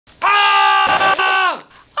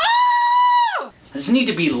Does it need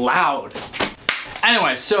to be loud?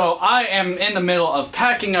 Anyway, so I am in the middle of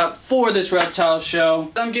packing up for this reptile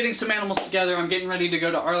show. I'm getting some animals together. I'm getting ready to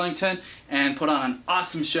go to Arlington and put on an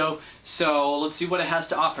awesome show. So let's see what it has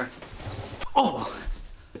to offer. Oh,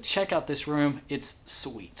 check out this room. It's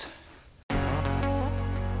sweet.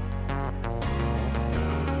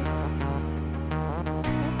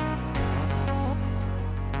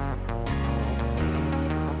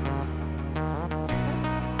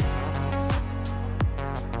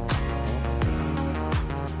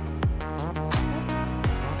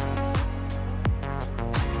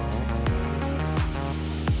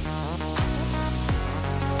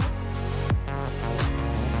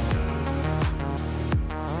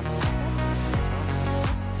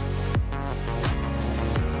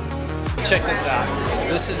 Check this out.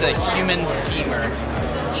 This is a human femur.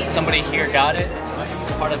 Somebody here got it.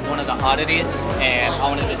 It's part of one of the oddities, and I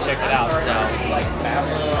wanted to check it out, so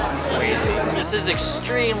crazy. This is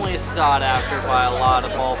extremely sought after by a lot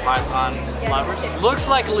of ball python lovers. Looks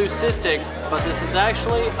like leucistic, but this is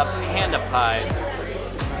actually a pandapide.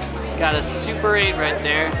 Got a Super 8 right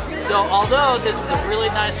there. So although this is a really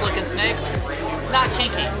nice looking snake, it's not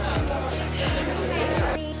kinky.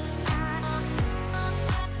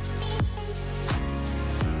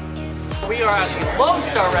 We are at the Lone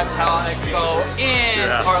Star Reptile Expo in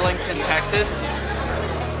Arlington, Texas,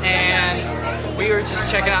 and we are just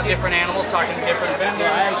checking out different animals, talking to different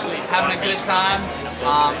vendors, having a good time,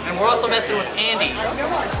 and we're also messing with Andy,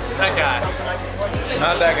 that guy.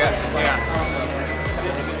 Not that guy. Yeah.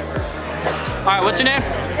 All right, what's your name?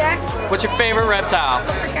 Zach. What's your favorite reptile?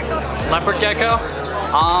 Leopard gecko. Leopard gecko?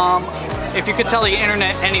 If you could tell the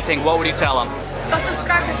internet anything, what would you tell them? Go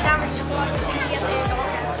subscribe to Savage Squad.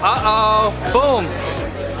 Uh-oh, boom.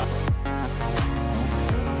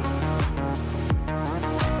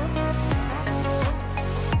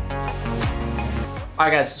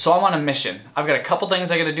 Alright guys, so I'm on a mission. I've got a couple things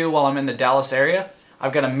I gotta do while I'm in the Dallas area.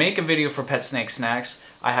 I've gotta make a video for Pet Snake Snacks.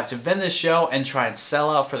 I have to vend this show and try and sell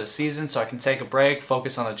out for the season so I can take a break,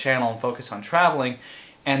 focus on the channel, and focus on traveling.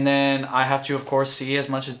 And then I have to, of course, see as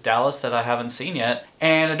much as Dallas that I haven't seen yet.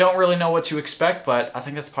 And I don't really know what to expect, but I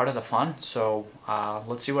think that's part of the fun. So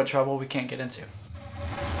let's see what trouble we can't get into.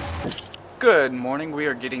 Good morning. We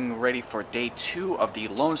are getting ready for day 2 of the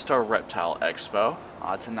Lone Star Reptile Expo.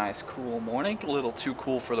 It's a nice, cool morning. A little too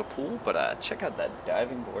cool for the pool, but check out that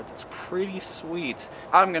diving board. That's pretty sweet.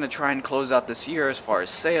 I'm going to try and close out this year as far as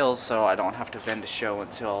sales so I don't have to vend a show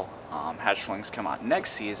until hatchlings come out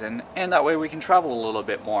next season, and that way we can travel a little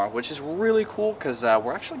bit more, which is really cool because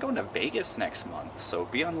we're actually going to Vegas next month, so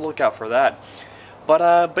be on the lookout for that.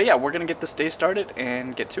 But yeah, we're gonna get this day started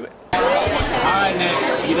and get to it. Alright, Nick,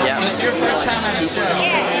 so it's your first time at a show.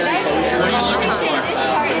 What are you looking for?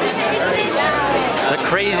 The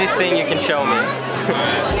craziest thing you can show me.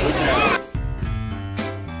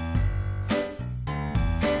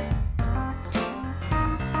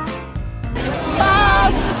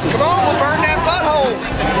 Come on, we'll burn that butthole.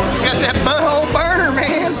 You got that butthole burn?